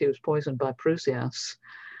say that he was poisoned by Prusias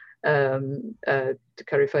to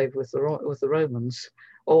curry favour with the Romans,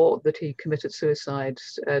 or that he committed suicide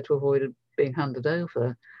to avoid being handed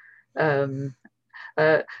over. The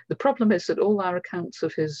problem is that all our accounts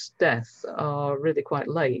of his death are really quite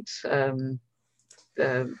late.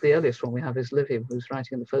 The earliest one we have is Livy, who's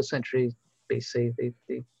writing in the 1st century BC,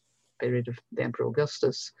 the period of the Emperor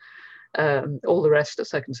Augustus. All the rest are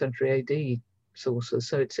 2nd century AD sources,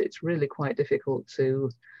 so it's really quite difficult to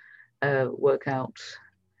work out,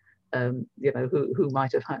 who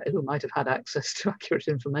might have had access to accurate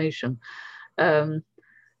information. I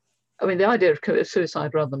mean, the idea of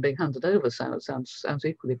suicide rather than being handed over sounds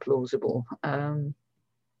equally plausible.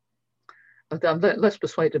 I'm less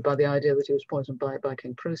persuaded by the idea that he was poisoned by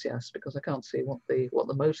King Prusias, because I can't see what the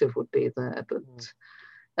motive would be there. But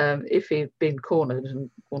if he'd been cornered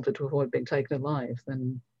and wanted to avoid being taken alive,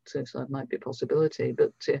 then suicide might be a possibility.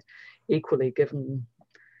 But equally, given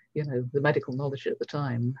the medical knowledge at the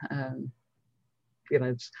time, a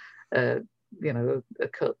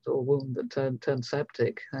cut or wound that turned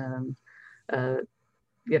septic.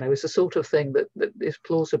 It's the sort of thing that is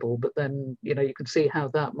plausible, but then, you can see how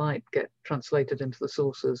that might get translated into the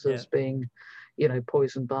sources as being,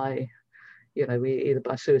 poisoned by, either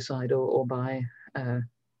by suicide or by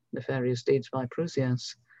nefarious deeds by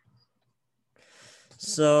Prusias.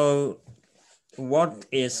 So, what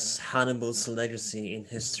is Hannibal's legacy in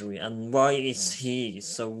history, and why is he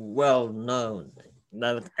so well known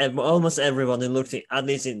that almost everyone who looked at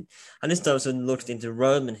least those who looked into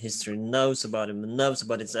Roman history knows about him, and knows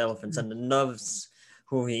about its elephants, and knows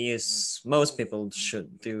who he is? Most people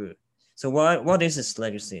should do. So what is his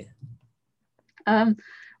legacy?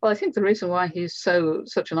 Well, I think the reason why he's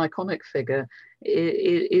such an iconic figure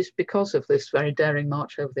is because of this very daring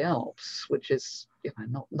march over the Alps, which is, you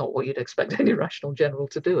know, not what you'd expect any rational general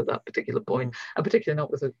to do at that particular point, and particularly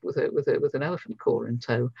not with an elephant corps in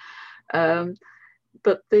tow.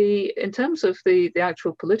 But in terms of the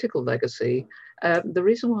actual political legacy, the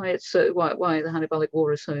reason why why the Hannibalic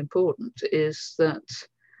War is so important is that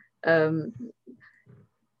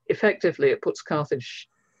effectively it puts Carthage,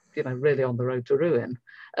 you know, really on the road to ruin.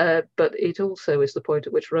 But it also is the point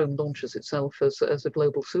at which Rome launches itself as a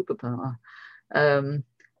global superpower. I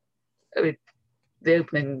mean, the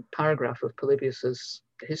opening paragraph of Polybius's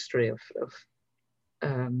history of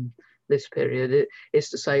this period is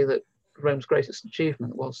to say that Rome's greatest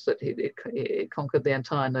achievement was that it conquered the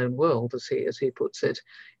entire known world, as he puts it,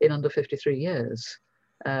 in under 53 years.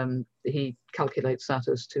 He calculates that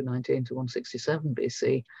as 219 to 167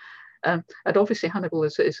 BC. And obviously Hannibal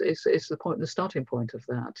is the starting point of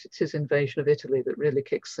that. It's his invasion of Italy that really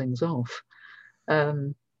kicks things off.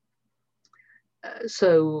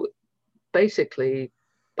 So basically,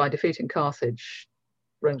 by defeating Carthage,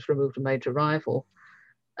 Rome's removed a major rival.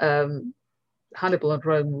 Hannibal and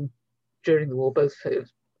Rome, during the war, both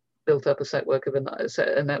built up a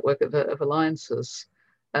network of alliances,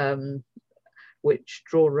 which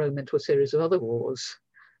draw Rome into a series of other wars.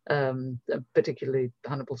 Particularly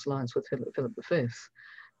Hannibal's alliance with Philip V.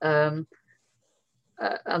 And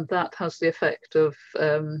that has the effect of,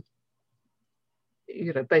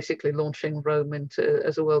 you know, basically launching Rome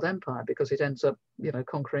as a world empire, because it ends up, you know,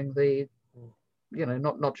 conquering you know,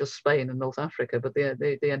 not just Spain and North Africa, but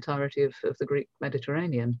the entirety of the Greek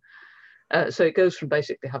Mediterranean. So it goes from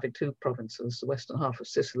basically having two provinces, the western half of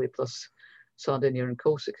Sicily plus Sardinia and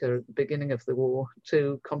Corsica at the beginning of the war,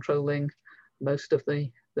 to controlling most of the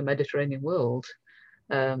Mediterranean world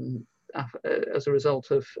as a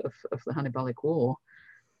result of the Hannibalic War.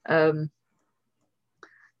 The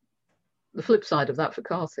flip side of that for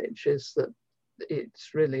Carthage is that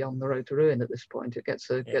it's really on the road to ruin at this point. It gets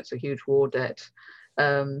a huge war debt.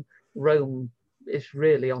 Rome is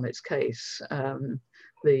really on its case.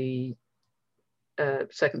 The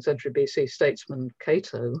 2nd century BC statesman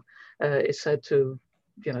Cato is said to,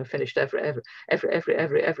 you know, finished every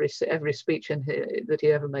speech that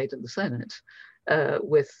he ever made in the Senate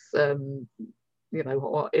with, you know,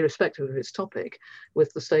 or irrespective of its topic,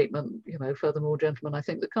 with the statement, you know, furthermore, gentlemen, I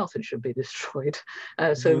think that Carthage should be destroyed.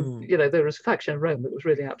 You know, there was a faction in Rome that was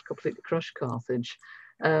really out to completely crush Carthage.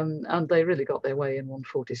 And they really got their way in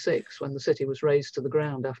 146, when the city was razed to the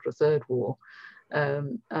ground after a third war.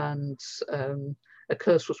 A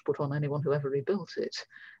curse was put on anyone who ever rebuilt it.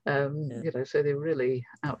 You know, so they were really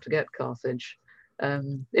out to get Carthage.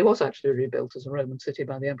 It was actually rebuilt as a Roman city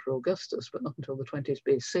by the Emperor Augustus, but not until the 20s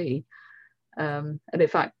BC. And in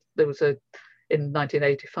fact, in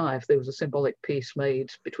 1985, there was a symbolic peace made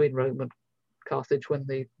between Rome and Carthage when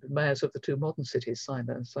the mayors of the two modern cities signed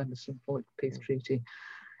a symbolic peace treaty.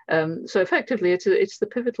 So effectively, it's the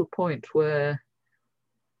pivotal point where,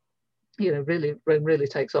 you know, really Rome really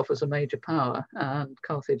takes off as a major power, and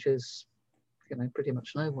Carthage is, you know, pretty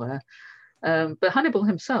much nowhere. But Hannibal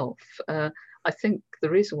himself, I think the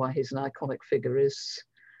reason why he's an iconic figure is,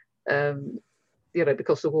 you know,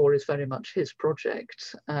 because the war is very much his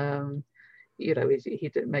project. You know,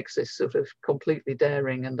 he makes this sort of completely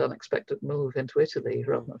daring and unexpected move into Italy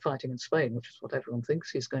rather than fighting in Spain, which is what everyone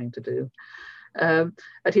thinks he's going to do. And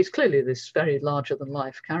he's clearly this very larger than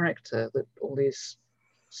life character that all these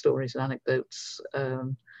stories and anecdotes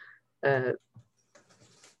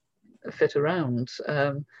fit around.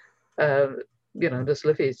 You know, as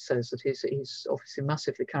Livy says, that he's obviously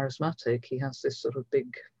massively charismatic. He has this sort of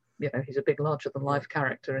big, you know, he's a big larger than life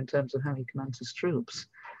character in terms of how he commands his troops.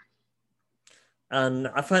 And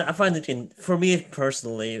I find it for me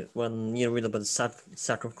personally, when you read about the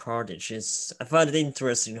sack of Carthage, I find it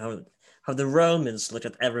interesting how the Romans looked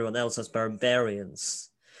at everyone else as barbarians.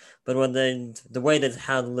 But when the way they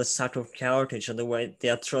handle the sack of Carthage and the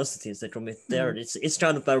atrocities they commit there, it's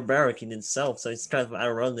kind of barbaric in itself. So it's kind of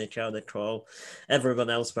ironic how they call everyone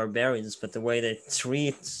else barbarians, but the way they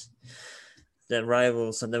treat the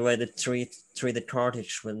rivals and the way they treat the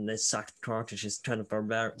Carthage when they sacked Carthage is kind of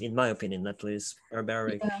barbaric, in my opinion, at least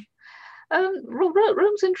barbaric. Yeah.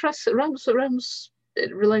 Rome's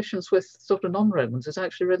relations with sort of non-Romans is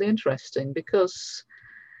actually really interesting, because,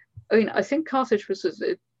 I mean, I think Carthage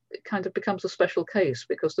it kind of becomes a special case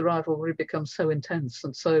because the rivalry becomes so intense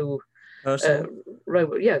and so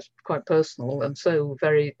it's quite personal, and so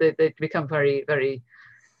they become very, very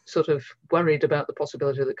sort of worried about the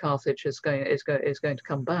possibility that Carthage is going to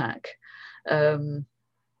come back. You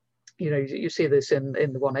you see this in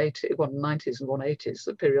the 190s and 180s,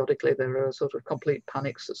 that periodically there are sort of complete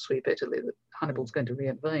panics that sweep Italy, that Hannibal's going to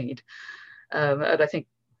reinvade. And I think,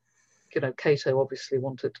 Cato obviously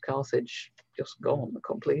wanted Carthage just gone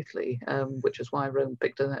completely, which is why Rome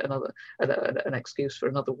picked an excuse for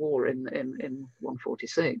another war in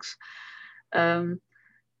 146.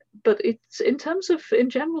 But it's in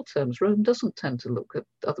general terms, Rome doesn't tend to look at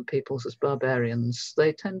other peoples as barbarians.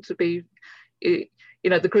 They tend to be, the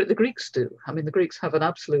Greeks do. I mean, the Greeks have an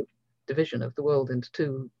absolute division of the world into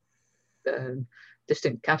two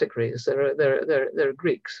distinct categories. There are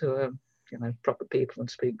Greeks who are, proper people and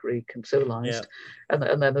speak Greek and civilized, and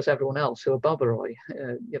then there's everyone else who are barbaroi,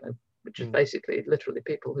 which is basically literally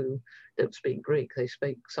people who don't speak Greek. They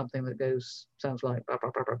speak something that sounds like yeah.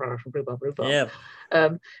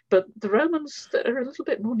 But the Romans are a little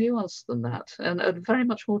bit more nuanced than that, and very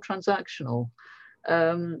much more transactional.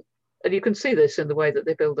 And you can see this in the way that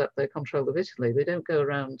they build up their control of Italy. They don't go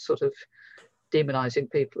around sort of demonizing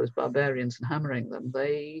people as barbarians and hammering them.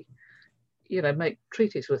 They make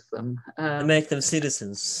treaties with them. They make them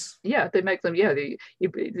citizens. Yeah, they make them. Yeah,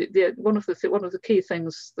 one of the key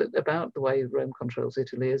things about the way Rome controls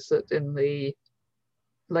Italy is that in the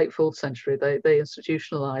late 4th century, they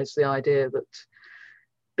institutionalized the idea that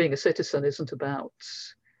being a citizen isn't about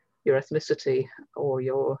your ethnicity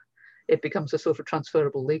or it becomes a sort of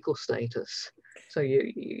transferable legal status. So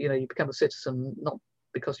you become a citizen not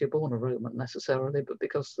because you're born a Roman necessarily, but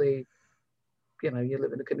because you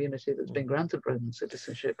live in a community that's been granted Roman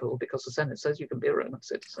citizenship, or because the Senate says you can be a Roman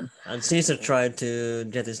citizen. And Caesar tried to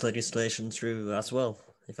get this legislation through as well,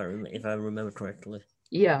 if I remember correctly.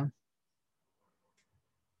 Yeah.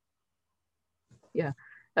 Yeah.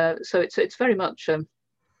 So it's very much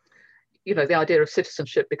the idea of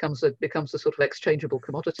citizenship becomes a sort of exchangeable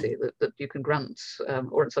commodity that you can grant,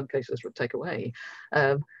 or in some cases would take away,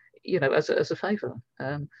 as a favour.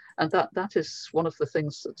 And that is one of the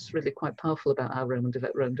things that's really quite powerful about how Rome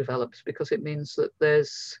develops, because it means that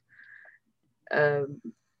there's,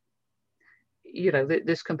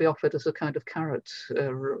 this can be offered as a kind of carrot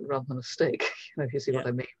rather than a stick, if you see what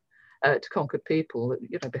I mean, to conquer people.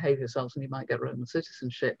 Behave yourselves and you might get Roman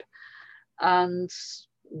citizenship. And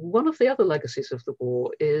one of the other legacies of the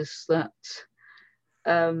war is that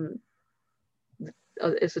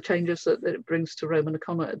is the changes that it brings to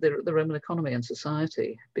the Roman economy and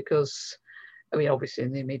society. Because, obviously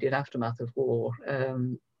in the immediate aftermath of war, a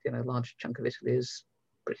large chunk of Italy is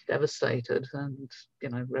pretty devastated, and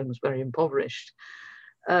Rome is very impoverished.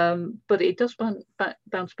 But it does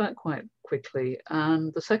bounce back quite quickly,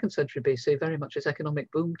 and the 2nd century BC very much is economic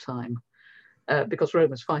boom time. Because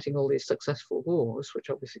Rome is fighting all these successful wars, which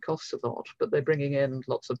obviously costs a lot, but they're bringing in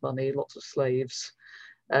lots of money, lots of slaves,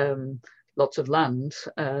 lots of land,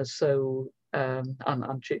 and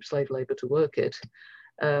cheap slave labor to work it.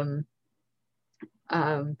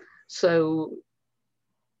 So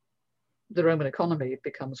the Roman economy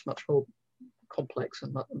becomes much more complex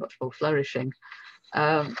and much more flourishing.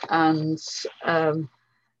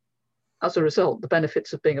 As a result, the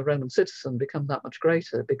benefits of being a Roman citizen become that much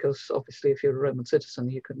greater, because obviously if you're a Roman citizen,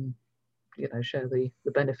 you can, share the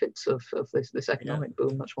benefits of this economic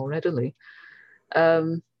boom much more readily.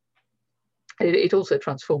 It also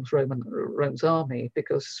transforms Rome's army,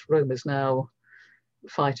 because Rome is now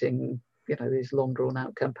fighting, these long drawn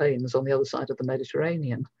out campaigns on the other side of the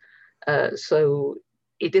Mediterranean. So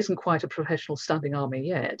it isn't quite a professional standing army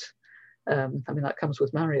yet. That comes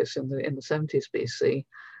with Marius in the 70s BC.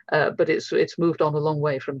 But it's moved on a long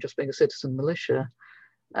way from just being a citizen militia,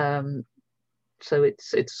 so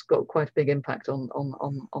it's got quite a big impact on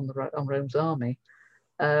Rome's army.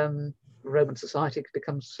 Roman society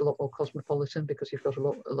becomes a lot more cosmopolitan, because you've got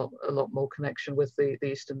a lot more connection with the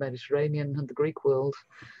Eastern Mediterranean and the Greek world,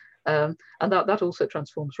 and that also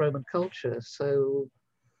transforms Roman culture. So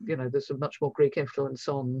there's a much more Greek influence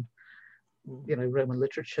on Roman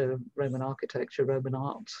literature, Roman architecture, Roman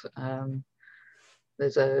art.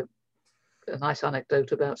 There's a nice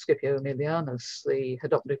anecdote about Scipio Aemilianus, the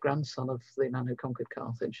adopted grandson of the man who conquered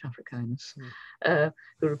Carthage, Africanus,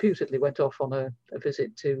 who reputedly went off on a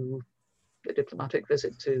diplomatic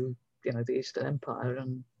visit to the Eastern Empire,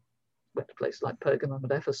 and went to places like Pergamum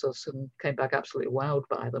and Ephesus, and came back absolutely wowed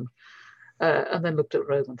by them. And then looked at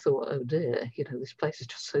Rome and thought, oh dear, this place is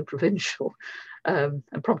just so provincial, and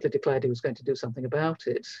promptly declared he was going to do something about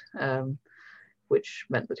it. Which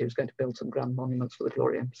meant that he was going to build some grand monuments for the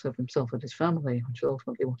glory of himself and his family, which is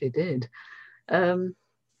ultimately what he did.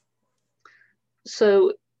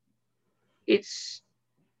 So it's,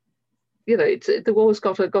 the war's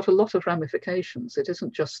got a lot of ramifications. It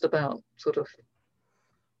isn't just about sort of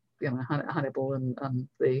Hannibal and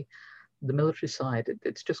the military side.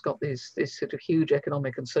 It's just got these sort of huge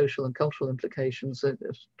economic and social and cultural implications as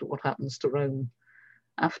to what happens to Rome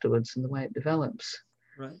afterwards and the way it develops.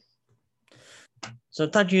 Right. So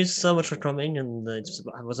thank you so much for coming, and it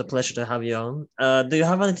was a pleasure to have you on. Do you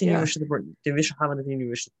have anything you wish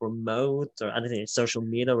to promote, or anything in social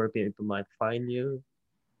media where people might find you?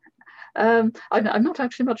 I'm not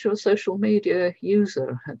actually much of a social media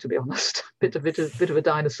user, to be honest. bit of a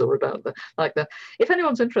dinosaur about that. If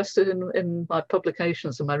anyone's interested in my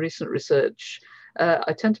publications and my recent research,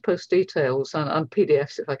 I tend to post details and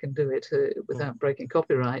PDFs if I can do it without breaking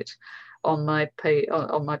copyright on my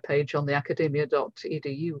page on the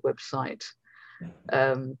academia.edu website.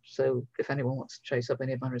 So if anyone wants to chase up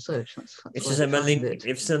any of my research, if you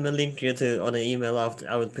send me a link here on an email after,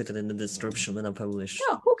 I will put it in the description when I publish.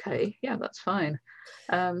 Oh, okay, yeah, that's fine.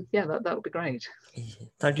 That would be great.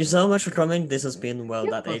 Thank you so much for coming. This has been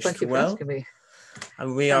Thank you for asking me.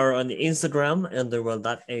 And we are on Instagram under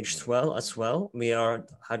Well.Aged as well. We are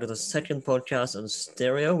having the second podcast on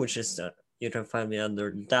stereo, which is you can find me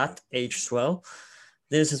under Aged Well.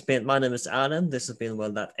 My name is Adam. This has been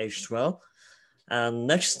Well.Aged Well. And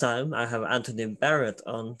next time I have Anthony Barrett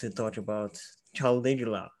on to talk about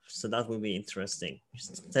Caligula. So that will be interesting.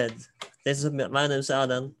 My name is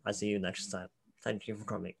Adam. I see you next time. Thank you for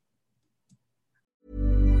coming.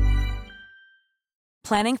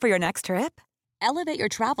 Planning for your next trip? Elevate your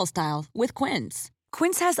travel style with Quince.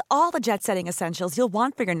 Quince has all the jet-setting essentials you'll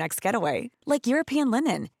want for your next getaway, like European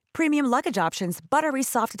linen, premium luggage options, buttery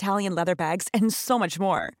soft Italian leather bags, and so much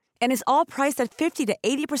more. And is all priced at 50 to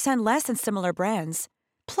 80% less than similar brands.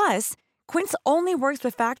 Plus, Quince only works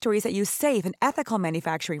with factories that use safe and ethical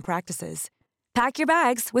manufacturing practices. Pack your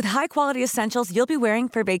bags with high-quality essentials you'll be wearing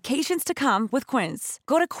for vacations to come with Quince.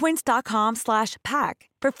 Go to quince.com/pack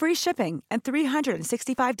for free shipping and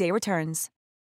 365-day returns.